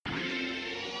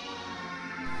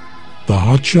the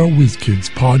Hotshot Whiz Kids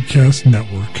Podcast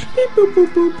Network. Beep, boop,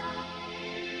 boop, boop.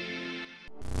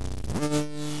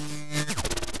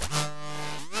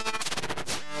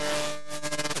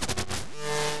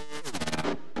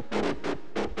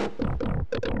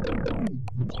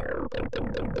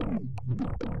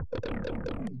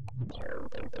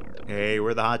 Hey,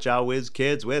 we're the Hotshot Whiz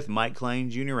Kids with Mike Klein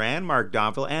Jr. and Mark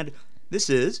Donville, and this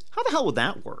is How the Hell Would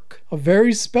That Work? A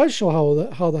very special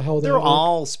how the hell They're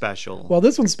all special. Well,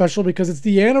 this one's special because it's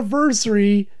the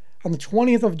anniversary on the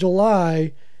 20th of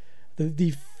July,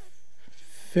 the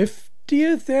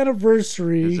 50th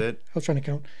anniversary. Is it? I was trying to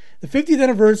count. The 50th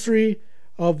anniversary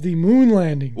of the moon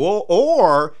landing. Well,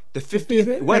 or the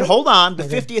 50th. Wait, hold on. The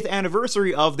Okay. 50th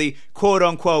anniversary of the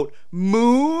quote-unquote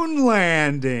moon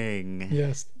landing.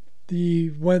 Yes.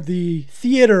 When the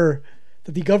theater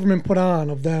that the government put on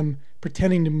of them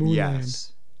pretending to moon land.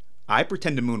 Yes. I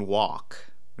pretend to moonwalk,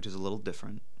 which is a little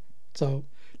different. So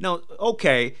No,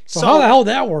 okay. how the hell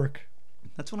did that work?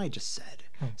 That's what I just said.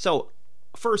 Oh. So,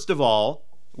 first of all,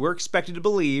 we're expected to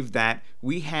believe that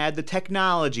we had the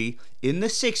technology in the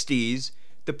 60s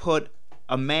to put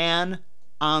a man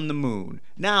on the moon.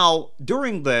 Now,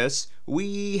 during this,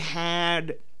 we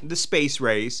had the space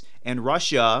race, and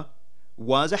Russia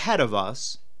was ahead of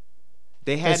us.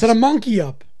 They They had set a monkey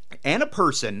up and a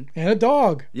person. and a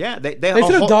dog. Yeah, they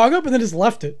Set a dog up and then just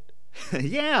left it.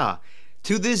 Yeah.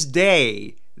 To this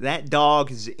day, that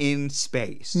dog is in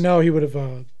space. No, he would have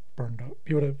burned up.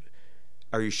 He would have.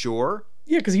 Are you sure?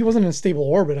 Yeah, because he wasn't in a stable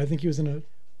orbit. I think he was in a.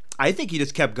 I think he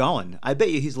just kept going. I bet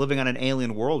you he's living on an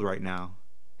alien world right now.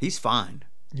 He's fine.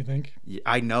 You think? Yeah,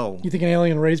 I know. You think an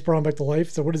alien race brought him back to life?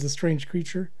 So what is this strange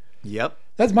creature? Yep.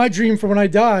 That's my dream for when I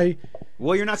die.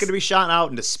 Well, you're not going to be shot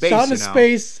out into space. Shot into you know.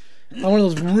 space on one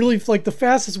of those really like the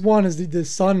fastest one is the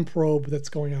sun probe that's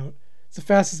going out. It's the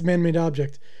fastest man-made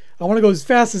object. I want to go as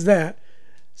fast as that.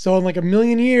 So in like a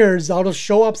million years, I'll just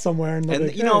show up somewhere and, And be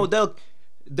like, you know,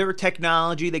 their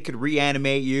technology, they could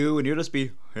reanimate you, and you'll just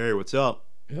be, hey, what's up?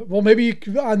 hey. Well, maybe you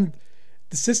could, on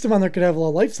the system on there could have a lot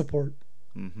of life support.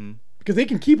 Mm-hmm. Because they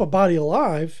can keep a body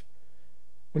alive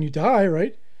when you die,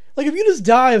 right? Like if you just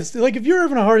die, like if you're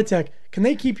having a heart attack, can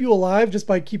they keep you alive just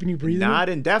by keeping you breathing? Not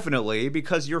indefinitely,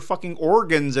 because your fucking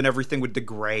organs and everything would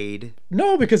degrade.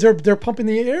 No, because they're pumping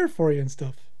the air for you and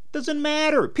stuff. Doesn't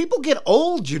matter. People get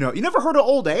old, you know. You never heard of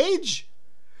old age?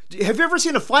 Have you ever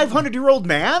seen a 500-year-old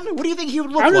man? What do you think he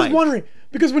would look I'm like? just wondering,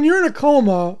 because when you're in a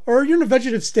coma or you're in a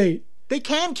vegetative state, They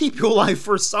can keep you alive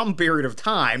for some period of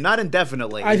time, not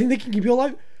indefinitely. I think they can keep you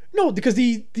alive. No, because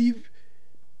the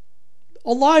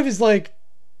alive is like,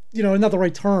 you know, not the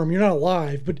right term. You're not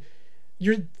alive, but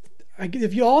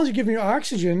if you all are giving you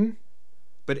oxygen.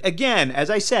 But again, as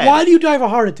I said, Why do you die of a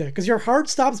heart attack? Because your heart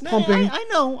stops pumping. I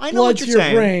know blood what to you're your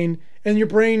saying. brain, and your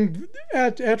brain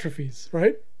atrophies,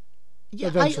 right? Yeah,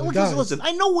 eventually dies. listen,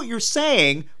 I know what you're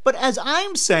saying, but as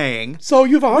I'm saying, So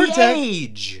you have a heart we attack.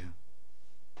 age.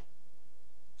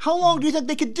 How long do you think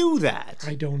they could do that?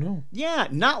 I don't know. Yeah,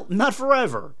 not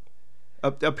forever.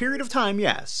 A period of time,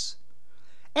 yes.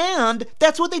 And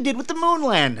that's what they did with the moon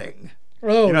landing.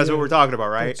 Oh, You know, that's yeah. what we're talking about,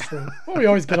 right? That's true. Oh, we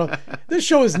always get off. This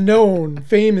show is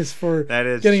famous for That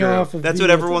is getting true. off of That's the,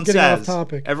 what everyone getting says. off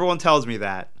topic. Everyone tells me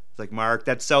that. It's like, Mark,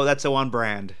 that's so on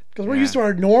brand. Because we're used to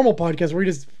our normal podcast where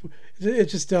it's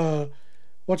just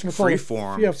whatchamacallit. Free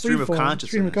form. Yeah, Stream of consciousness.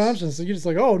 Stream of consciousness. So you're just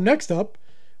like, oh, next up,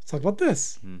 let's talk about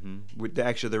this.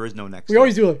 Actually, there is no next. We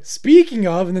always do like, speaking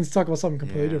of, and then talk about something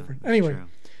completely Yeah, different. Anyway, true.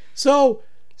 so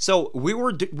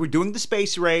we're doing the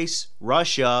space race.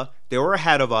 Russia, they were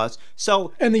ahead of us.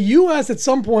 So and the U.S. at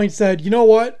some point said, you know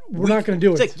what, we're not going to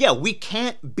do it. it's like, yeah, we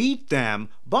can't beat them,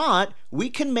 but we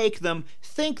can make them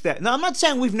think that. Now, I'm not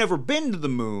saying we've never been to the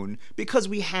moon, because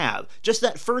we have. Just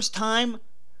that first time,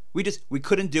 we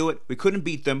couldn't do it. We couldn't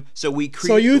beat them. So we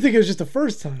So you think it was just the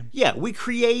first time? Yeah, we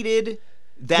created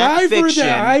that I've heard fiction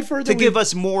that- I've heard to that give we've-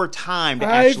 us more time to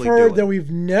I've actually heard do that it.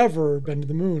 we've never been to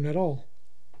the moon at all.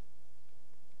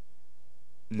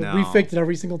 That we faked it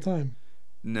every single time.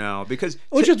 No, because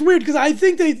Which is weird because I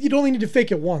think you'd only need to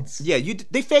fake it once. yeah,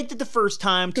 they faked it the first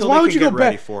time till Why they would could you get go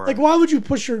ready back? for it. Like, why would you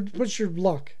push your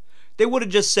luck? They would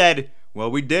have just said, "Well,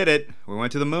 we did it. We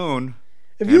went to the moon."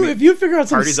 If you figure out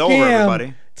some party's over, scam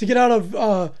everybody. to get out of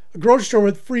a grocery store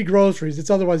with free groceries, it's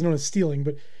otherwise known as stealing.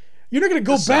 But you're not going to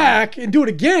go The sun. back and do it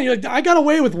again. You're like, I got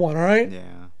away with one, all right? Yeah.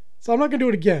 So I'm not going to do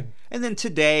it again. And then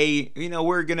today, you know,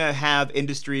 we're gonna have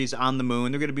industries on the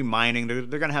moon. They're gonna be mining.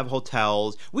 They're gonna have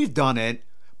hotels. We've done it,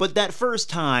 but that first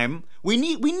time, we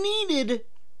needed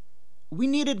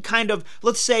kind of,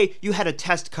 let's say you had a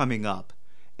test coming up,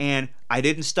 and I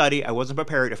didn't study, I wasn't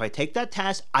prepared. If I take that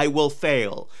test, I will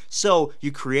fail. So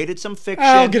you created some fiction.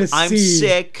 I'll get a I'm C.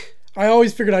 sick. I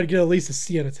always figured I'd get at least a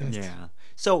C on a test. Yeah.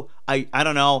 So I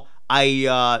don't know.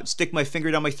 I stick my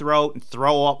finger down my throat and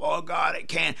throw up. Oh God, I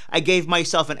can't. I gave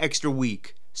myself an extra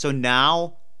week. So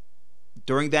now,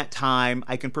 during that time,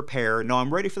 I can prepare. No,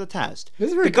 I'm ready for the test.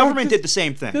 The government did the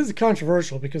same thing. This is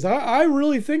controversial because I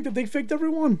really think that they faked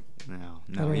everyone.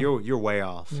 No, you're way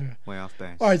off. Yeah. Way off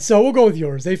base. All right, so we'll go with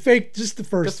yours. They faked just the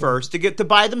first. The first to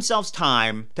buy themselves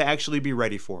time to actually be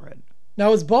ready for it.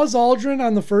 Now is Buzz Aldrin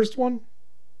on the first one?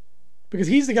 Because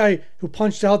he's the guy who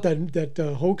punched out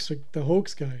that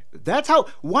hoax guy. That's how.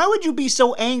 Why would you be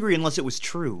so angry unless it was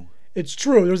true? It's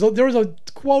true. There was a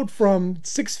quote from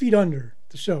 6 Feet Under,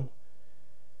 the show,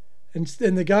 and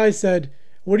the guy said,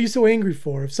 "What are you so angry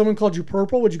for? If someone called you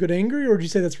purple, would you get angry, or would you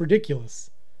say that's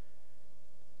ridiculous?"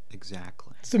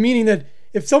 Exactly. So meaning that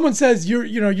if someone says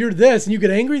you're this and you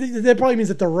get angry, that probably means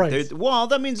that they're right. Well,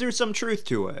 that means there's some truth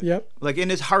to it. Yep. Like in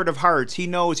his heart of hearts, he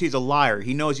knows he's a liar.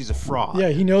 He knows he's a fraud. Yeah,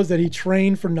 he knows that he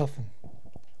trained for nothing.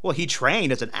 Well, he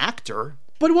trained as an actor.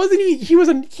 But wasn't he? He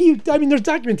wasn't. I mean, there's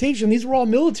documentation. These were all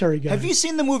military guys. Have you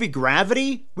seen the movie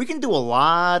Gravity? We can do a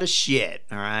lot of shit.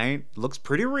 All right, looks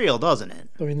pretty real, doesn't it?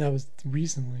 I mean, that was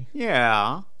recently.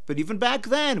 Yeah, but even back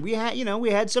then, we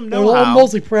had some know-how. It was all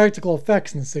mostly practical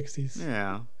effects in the '60s.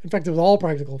 Yeah. In fact, it was all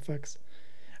practical effects.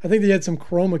 I think they had some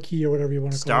chroma key or whatever you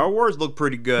want to call it. Star Wars looked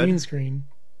pretty good. Green screen.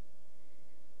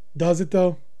 Does it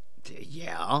though?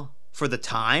 Yeah, for the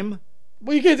time.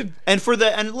 Well, you can't. And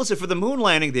listen, for the moon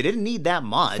landing, they didn't need that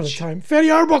much. For the time, Fatty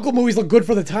Arbuckle movies look good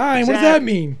for the time. Exactly. What does that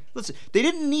mean? Listen, they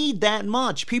didn't need that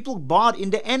much. People bought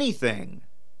into anything.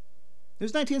 It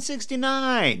was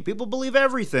 1969. People believe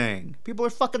everything. People are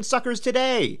fucking suckers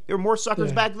today. There were more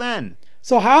suckers back then.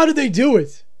 So how did they do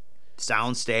it?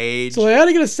 Soundstage. So they had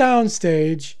to get a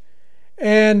soundstage,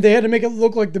 and they had to make it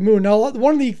look like the moon. Now,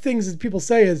 one of the things that people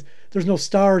say is there's no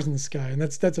stars in the sky, and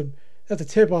that's a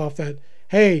tip off that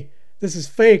hey, this is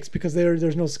fakes because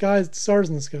there's no stars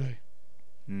in the sky.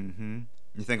 Mm-hmm.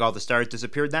 You think all the stars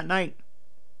disappeared that night?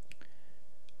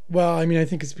 Well, I mean, I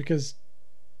think it's because.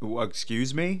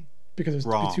 Excuse me? Because it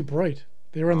was too bright.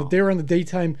 They were on the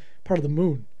daytime part of the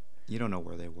moon. You don't know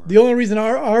where they were. The only reason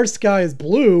our sky is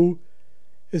blue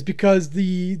is because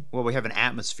we have an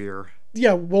atmosphere.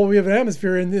 Yeah, well, we have an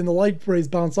atmosphere, and the light rays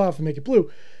bounce off and make it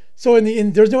blue. So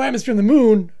there's no atmosphere in the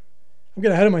moon. I'm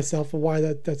getting ahead of myself of why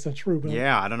that's not true. But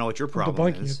yeah, I don't know what your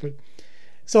problem is. It, but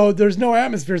so there's no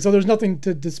atmosphere, so there's nothing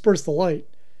to disperse the light,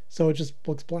 so it just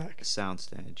looks black. A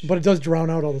soundstage. But it does drown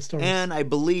out all the stars. And I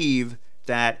believe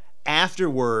that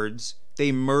afterwards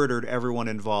they murdered everyone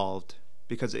involved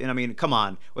because I mean, come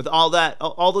on, with all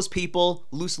those people,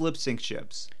 loose lip sync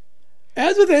ships.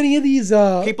 As with any of these,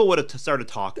 people would have started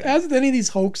talking. As with any of these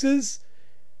hoaxes,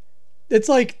 it's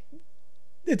like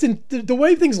it's in the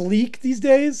way things leak these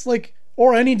days, like.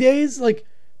 Or any days, like,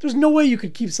 there's no way you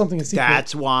could keep something a secret.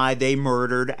 That's why they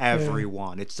murdered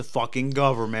everyone. Yeah. It's the fucking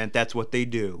government. That's what they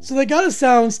do. So they got a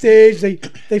soundstage.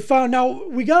 They found. Now,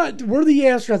 were the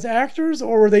astronauts actors,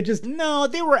 or were they just... No,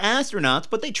 they were astronauts,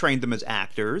 but they trained them as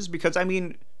actors, because, I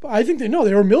mean... I think they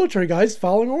were military guys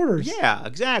following orders. Yeah,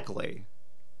 exactly.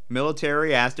 Military,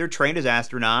 they're trained as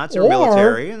astronauts or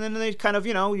military, and then they kind of,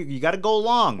 you got to go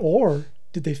along. Or,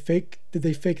 did they fake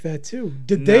that too?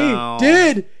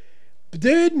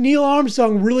 Did Neil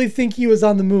Armstrong really think he was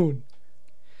on the moon?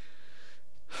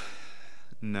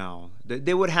 No.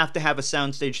 They would have to have a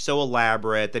soundstage so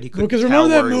elaborate that he couldn't because tell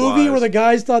remember that movie where the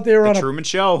guys thought they were on The Truman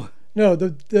Show? No,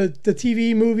 the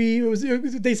TV movie.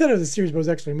 They said it was a series, but it was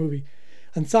actually a movie.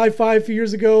 On Sci-Fi a few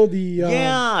years ago,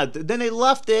 then they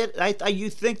left it. You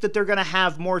think that they're going to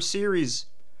have more series.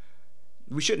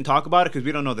 We shouldn't talk about it because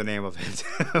we don't know the name of it.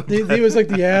 It was like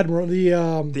the Admiral.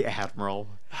 The Admiral.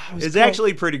 It's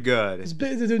actually pretty good.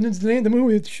 The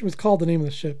movie was called The Name of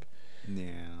the Ship.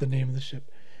 Yeah. The Name of the Ship.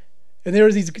 And there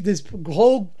was this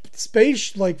whole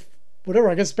space,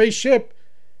 spaceship.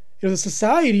 It was a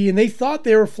society, and they thought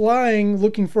they were flying,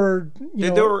 looking for,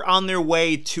 They were on their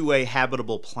way to a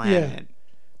habitable planet. Yeah.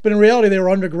 But in reality, they were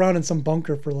underground in some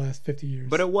bunker for the last 50 years.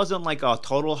 But it wasn't like a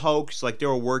total hoax. Like they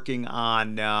were working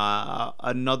on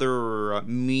another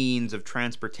means of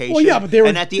transportation. Well, yeah, but they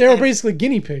were basically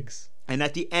guinea pigs. And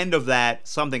at the end of that,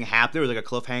 something happened. There was like a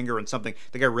cliffhanger and something.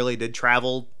 The guy really did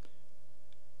travel.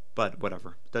 But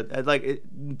whatever.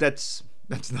 That's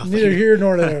nothing. Neither here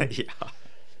nor there. Yeah.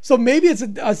 So maybe it's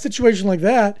a situation like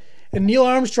that, and Neil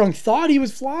Armstrong thought he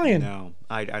was flying. No,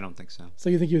 I don't think so. So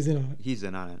you think he was in on it? He's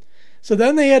in on it. So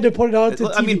then they had to put it out to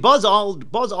TV. I mean, Buzz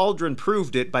Aldrin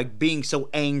proved it by being so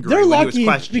angry They're when lucky he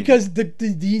was questioned. because the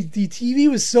TV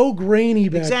was so grainy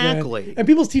back Exactly. then. And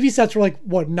people's TV sets were like,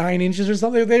 what, 9 inches or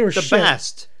something? They were the shit.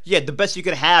 best. Yeah, the best you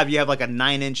could have. You have like a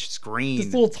 9-inch screen.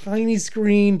 This little tiny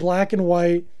screen, black and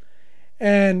white.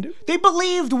 And They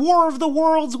believed War of the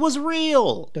Worlds was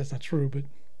real. that's not true, but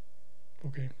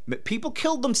okay. People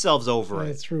killed themselves over it.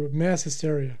 That's true. Mass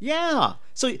hysteria. Yeah.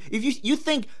 So if you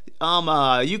think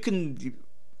you can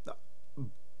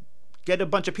get a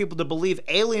bunch of people to believe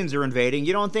aliens are invading,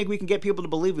 you don't think we can get people to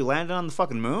believe we landed on the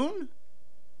fucking moon?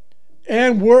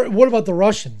 And what about the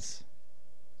Russians?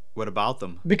 What about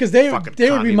them? Because they would be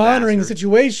commie monitoring the bastards.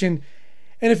 situation.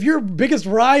 And if your biggest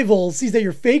rival sees that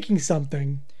you're faking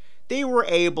something, They were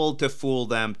able to fool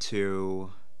them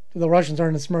too. the Russians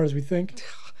aren't as smart as we think.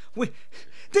 Wait,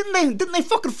 didn't they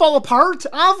fucking fall apart?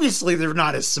 Obviously, they're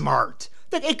not as smart.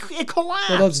 It collapsed.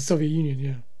 Well, that was the Soviet Union,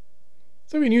 yeah.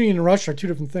 Soviet Union and Russia are two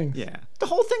different things. Yeah, the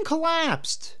whole thing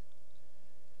collapsed.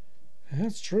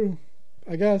 That's true.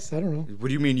 I guess. I don't know. What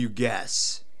do you mean you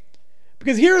guess?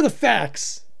 Because here are the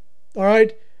facts. All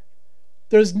right?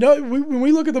 There's when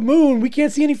we look at the moon, we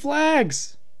can't see any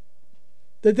flags.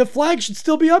 The flag should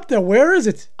still be up there. Where is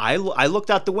it? I looked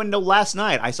out the window last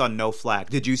night. I saw no flag.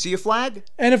 Did you see a flag?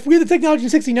 And if we had the technology in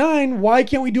 69, why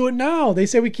can't we do it now? They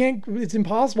say we can't. It's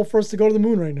impossible for us to go to the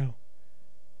moon right now.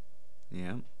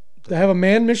 Yeah. To have a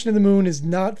manned mission to the moon is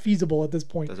not feasible at this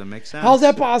point. Doesn't make sense. How's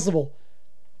that possible?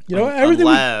 You know,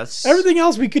 Unless... everything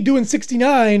else we could do in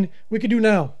 69, we could do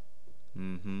now.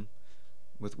 Mm-hmm.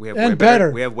 We have And way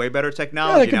better. We have way better Yeah,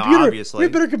 technology now, obviously. we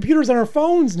have better computers on our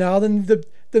phones now than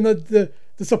the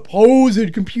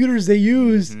supposed computers they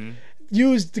used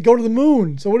to go to the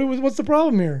moon. So what's the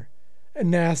problem here?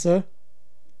 And NASA.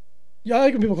 Yeah, I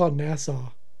like when people call it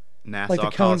NASA. NASA Like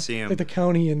the Coliseum. like the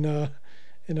county in Long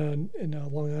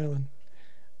Island.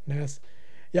 NASA.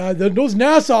 Yeah, those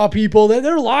NASA people,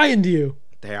 they're lying to you.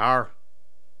 They are.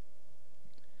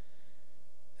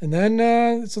 And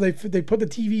then so they put the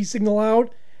TV signal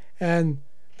out, and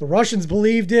the Russians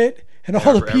believed it, and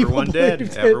all the people Everyone believed did.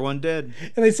 it. Everyone did.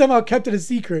 And they somehow kept it a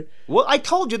secret. Well, I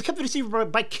told you they kept it a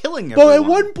secret by killing But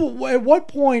everyone. at what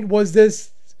point was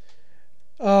this?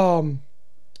 Like,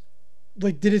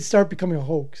 did it start becoming a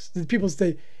hoax? Did people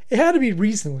say it had to be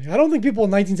recently? I don't think people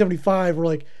in 1975 were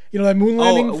like, that moon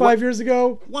landing 5 years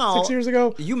ago, 6 years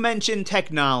ago. You mentioned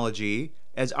technology.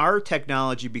 As our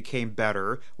technology became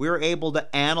better, we were able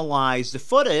to analyze the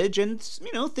footage, and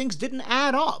things didn't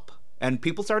add up, and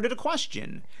people started to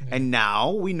question. Yeah. And now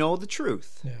we know the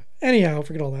truth. Yeah. Anyhow,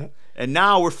 forget all that. And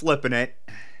now we're flipping it.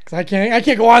 'Cause I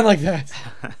can't go on like that.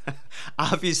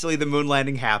 Obviously, the moon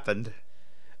landing happened.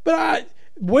 But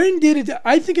when did it?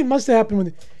 I think it must have happened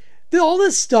when all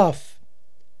this stuff.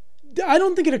 I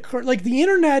don't think it occurred. Like the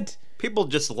internet. People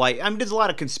just there's a lot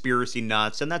of conspiracy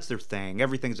nuts, and that's their thing.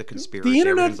 Everything's a conspiracy. The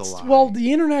internet, everything's a lie. well,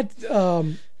 the internet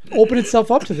opened itself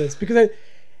up to this because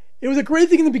it was a great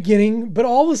thing in the beginning, but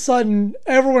all of a sudden,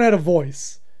 everyone had a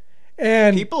voice.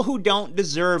 And people who don't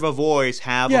deserve a voice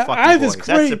have a fucking I have voice.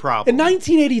 That's the problem. In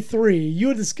 1983, you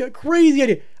had this crazy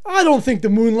idea. I don't think the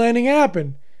moon landing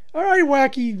happened. All right,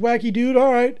 wacky dude,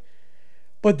 all right.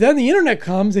 But then the internet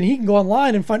comes, and he can go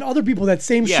online and find other people with that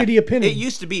same shitty opinion. It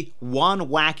used to be one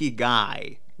wacky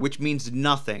guy, which means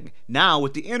nothing. Now,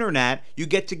 with the internet, you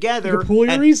get together. You can pool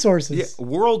your resources. Yeah,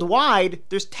 worldwide,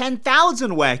 there's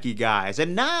 10,000 wacky guys.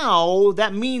 And now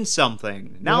that means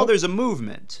something. Now there's a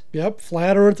movement. Yep,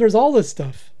 flat earthers, all this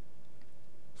stuff.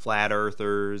 Flat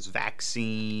earthers,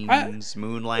 vaccines,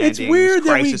 moon landings, it's weird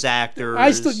crisis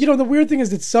actors. The weird thing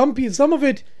is that some of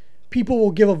it, people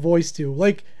will give a voice to.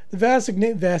 Like the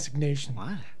vaccination.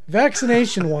 What?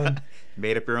 Vaccination one.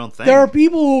 Made up your own thing. There are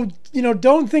people who,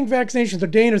 don't think vaccinations are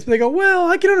dangerous, but they go, well,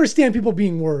 I can understand people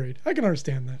being worried. I can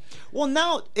understand that. Well,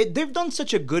 now, they've done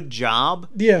such a good job.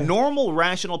 Yeah. Normal,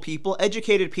 rational people,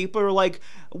 educated people are like,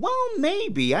 well,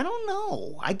 maybe. I don't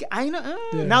know.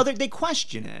 Now they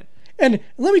question it. And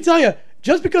let me tell you,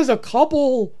 just because a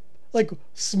couple,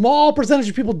 small percentage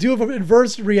of people do have an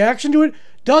adverse reaction to it,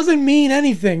 doesn't mean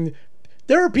anything.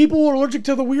 There are people who are allergic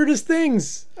to the weirdest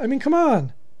things. I mean, come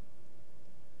on.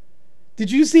 Did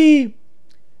you see?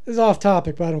 This is off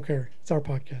topic, but I don't care. It's our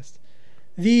podcast.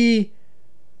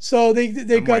 So they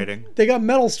got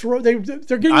metal straw. They're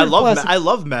getting rid of plastic. I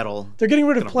love metal. They're getting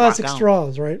rid of plastic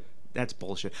straws, right? That's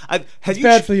bullshit. It's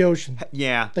bad for the ocean.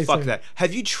 Yeah, fuck that.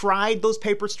 Have you tried those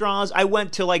paper straws? I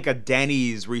went to a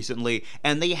Denny's recently,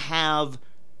 and they have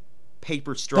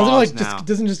paper straws now.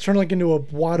 Doesn't just turn into a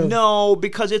wad of... No,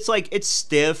 because it's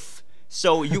stiff,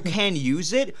 so you can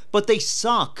use it, but they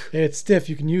suck. Yeah, it's stiff.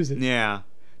 You can use it. Yeah.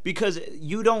 because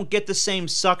you don't get the same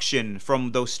suction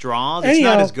from those straws. It's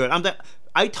Anyhow, not as good.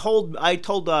 I told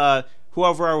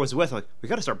whoever I was with, like, we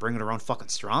got to start bringing our own fucking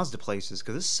straws to places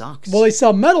because this sucks. well, they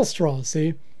sell metal straws,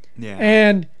 see? Yeah.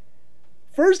 And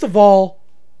first of all,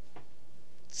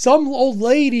 some old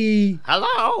lady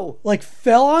hello. like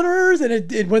fell on hers and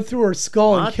it went through her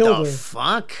skull and killed What the her.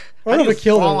 fuck? Or How do if you it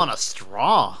killed fall her. on a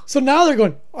straw? So now they're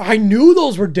going, I knew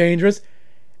those were dangerous.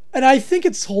 And I think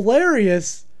it's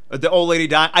hilarious The old lady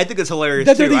died. I think it's hilarious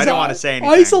that they're too. these I don't want to say anything.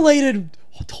 isolated,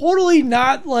 totally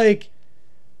not like,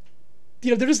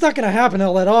 they're just not going to happen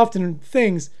all that often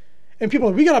things. And people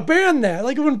are like, we got to ban that.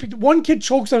 Like when one kid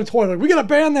chokes on a toy, like, we got to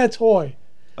ban that toy.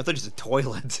 I thought you said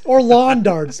toilet. Or lawn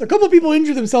darts. A couple of people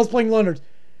injured themselves playing lawn darts.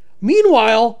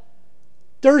 Meanwhile,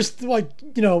 there's like,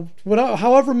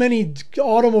 however many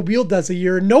automobile deaths a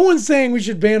year. No one's saying we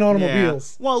should ban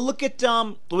automobiles. Yeah. Well, look at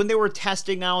when they were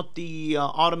testing out the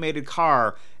automated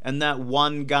car and that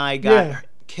one guy got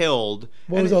killed.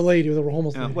 What was a lady? It was a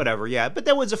homeless lady. Whatever, yeah. But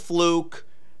that was a fluke.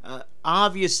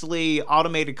 Obviously,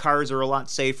 automated cars are a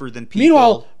lot safer than people.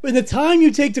 Meanwhile, in the time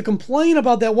you take to complain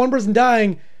about that one person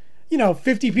dying,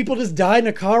 50 people just died in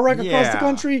a car wreck across the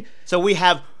country. So we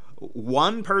have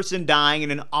one person dying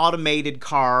in an automated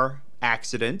car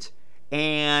accident,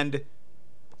 and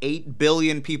 8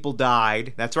 billion people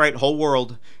died. That's right, whole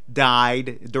world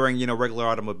died during, regular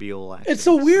automobile accidents. It's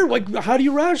so weird. Like, how do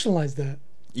you rationalize that?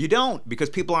 You don't, because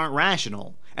people aren't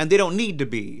rational, and they don't need to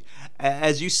be.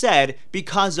 As you said,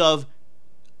 because of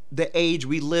the age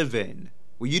we live in.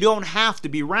 Well, you don't have to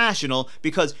be rational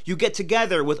because you get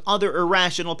together with other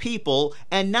irrational people,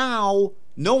 and now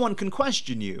no one can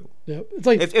question you. Yeah, it's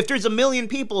like If there's a million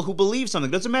people who believe something,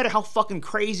 it doesn't matter how fucking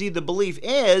crazy the belief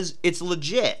is, it's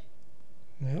legit.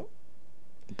 yeah.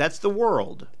 That's the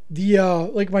world.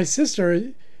 Like my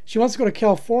sister, she wants to go to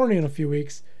California in a few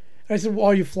weeks. And I said, "Well,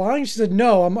 are you flying?" She said,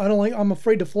 "No, I'm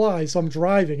afraid to fly, so I'm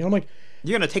driving." And I'm like,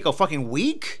 You're gonna take a fucking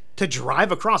week to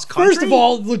drive across country? first of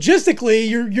all, logistically,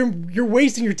 you're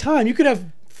wasting your time. You could have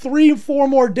 3 or 4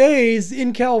 more days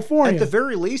in California. At the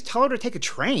very least, tell her to take a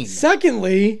train.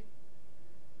 Secondly,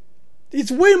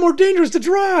 it's way more dangerous to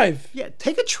drive. Yeah,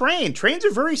 take a train. Trains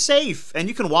are very safe, and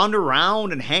you can wander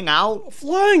around and hang out.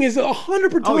 Flying is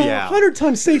 100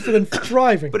 times safer than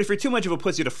driving. But if you're too much of a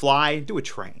pussy to fly, do a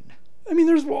train. I mean,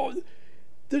 there's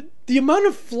the amount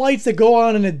of flights that go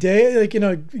on in a day, like in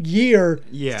a year,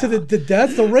 to the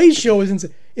deaths, the ratio is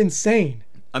insane.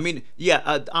 I mean,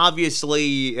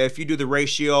 obviously, if you do the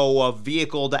ratio of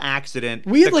vehicle to accident,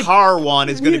 We had the car one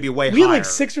is going to be way higher. We had like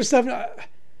 6 or 7.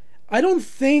 I don't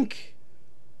think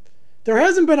there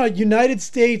hasn't been a United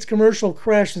States commercial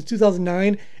crash since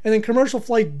 2009, and then commercial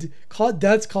flight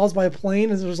deaths caused by a plane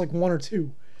is there's like 1 or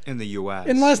 2 in the U.S.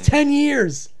 in the last 10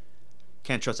 years.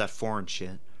 Can't trust that foreign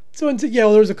shit. So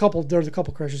there's a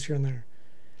couple crashes here and there,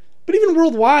 but even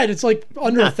worldwide, it's like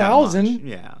under 1,000.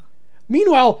 Yeah.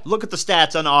 Meanwhile, Look at the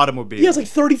stats on automobiles. yeah, it's like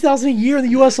 30,000 a year in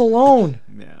the U.S. alone.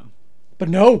 Yeah. But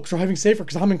no, driving safer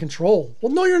because I'm in control.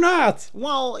 Well, no, you're not.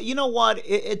 Well, you know what?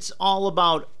 It's all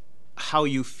about how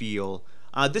you feel.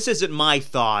 This isn't my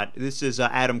thought. This is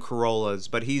Adam Carolla's,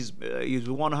 but he's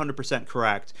 100%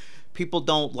 correct. People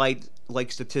don't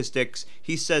like statistics.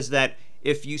 He says that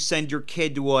if you send your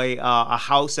kid to a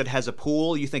house that has a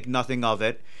pool, you think nothing of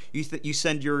it.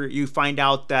 You find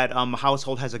out that a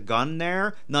household has a gun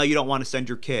there. No, you don't want to send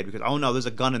your kid because there's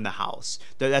a gun in the house.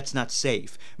 That's not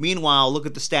safe. Meanwhile, look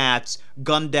at the stats: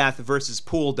 gun death versus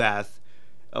pool death.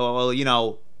 Well,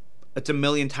 it's 1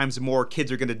 million times more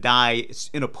kids are going to die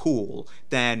in a pool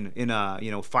than in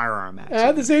a firearm accident.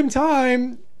 At the same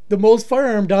time, the most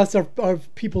firearm deaths are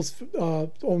people's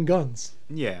own guns.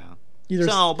 Yeah.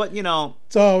 So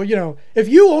if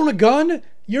you own a gun,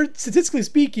 statistically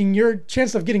speaking, your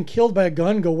chance of getting killed by a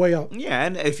gun go way up. Yeah,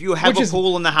 and if you have a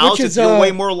pool in the house, you're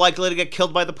way more likely to get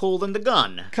killed by the pool than the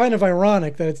gun. Kind of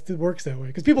ironic that it works that way,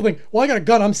 because people think, well, I got a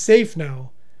gun, I'm safe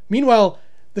now. Meanwhile,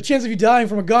 the chance of you dying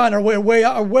from a gun are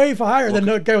way higher than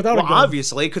a guy without a gun. Well,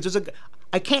 obviously, because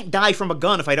I can't die from a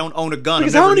gun if I don't own a gun.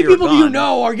 Because how many people do you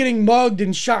know are getting mugged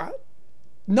and shot?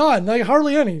 None, like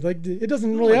hardly any. Like it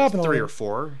doesn't really happen. 3 or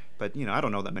 4. But, I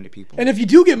don't know that many people. And if you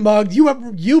do get mugged,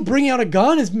 you bringing out a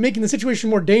gun is making the situation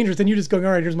more dangerous than you just going,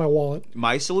 all right, here's my wallet.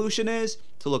 My solution is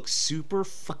to look super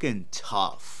fucking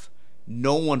tough.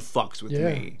 No one fucks with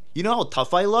me. You know how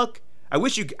tough I look? I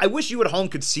wish you at home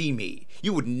could see me.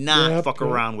 You would not fuck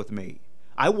around with me.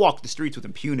 I walk the streets with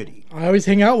impunity. I always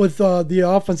hang out with the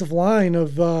offensive line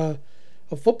of a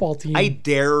football team. I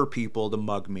dare people to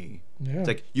mug me. Yeah. It's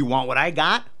like, you want what I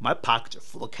got? My pockets are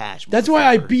full of cash. That's why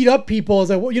I motherfucker. beat up people. Is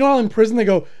like, well, you know how in prison they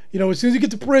go, as soon as you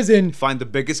get to prison, Find the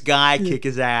biggest guy, kick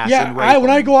his ass. yeah. And rape When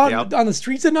I him. go out Yep. on the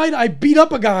streets at night, I beat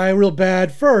up a guy real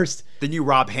bad first. Then you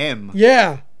rob him.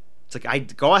 Yeah. It's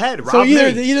like, go ahead, rob So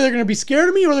either me. they're gonna be scared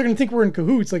of me or they're gonna think we're in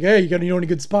cahoots. Like, hey, you know any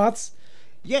good spots?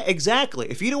 Yeah, exactly.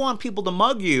 If you don't want people to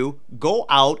mug you, go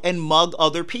out and mug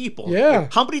other people. Yeah.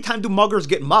 How many times do muggers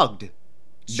get mugged?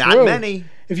 Not True. many.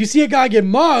 If you see a guy get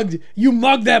mugged, you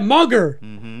mug that mugger,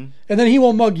 and then he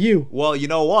won't mug you. Well, you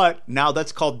know what? Now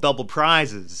that's called double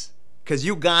prizes. Because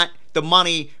you got the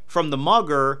money from the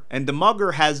mugger, and the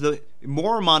mugger has the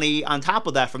more money on top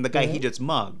of that from the guy he just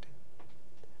mugged.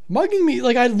 Mugging me,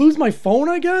 like I'd lose my phone,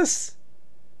 I guess,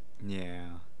 Yeah.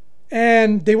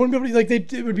 and they wouldn't be able to, like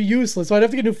it would be useless. So I'd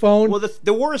have to get a new phone. Well,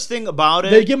 the worst thing about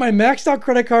They it, get my maxed out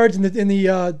credit cards and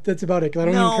that's about it. Cause I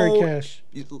don't even carry cash.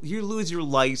 you lose your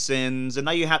license, and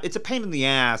now it's a pain in the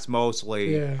ass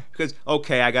mostly. Yeah. Because,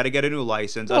 okay, I got to get a new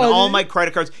license. And Well, all my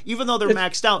credit cards, even though they're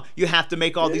maxed out, you have to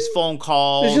make all these phone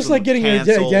calls. It's just like getting your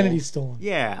cancel. identity stolen.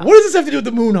 Yeah. What does this have to do with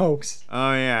the moon hoax?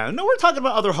 Oh, yeah. No, we're talking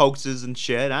about other hoaxes and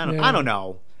shit. I don't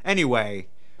know. Anyway,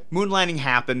 moon landing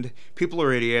happened. People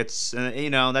are idiots.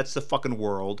 That's the fucking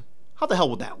world. How the hell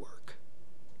would that work?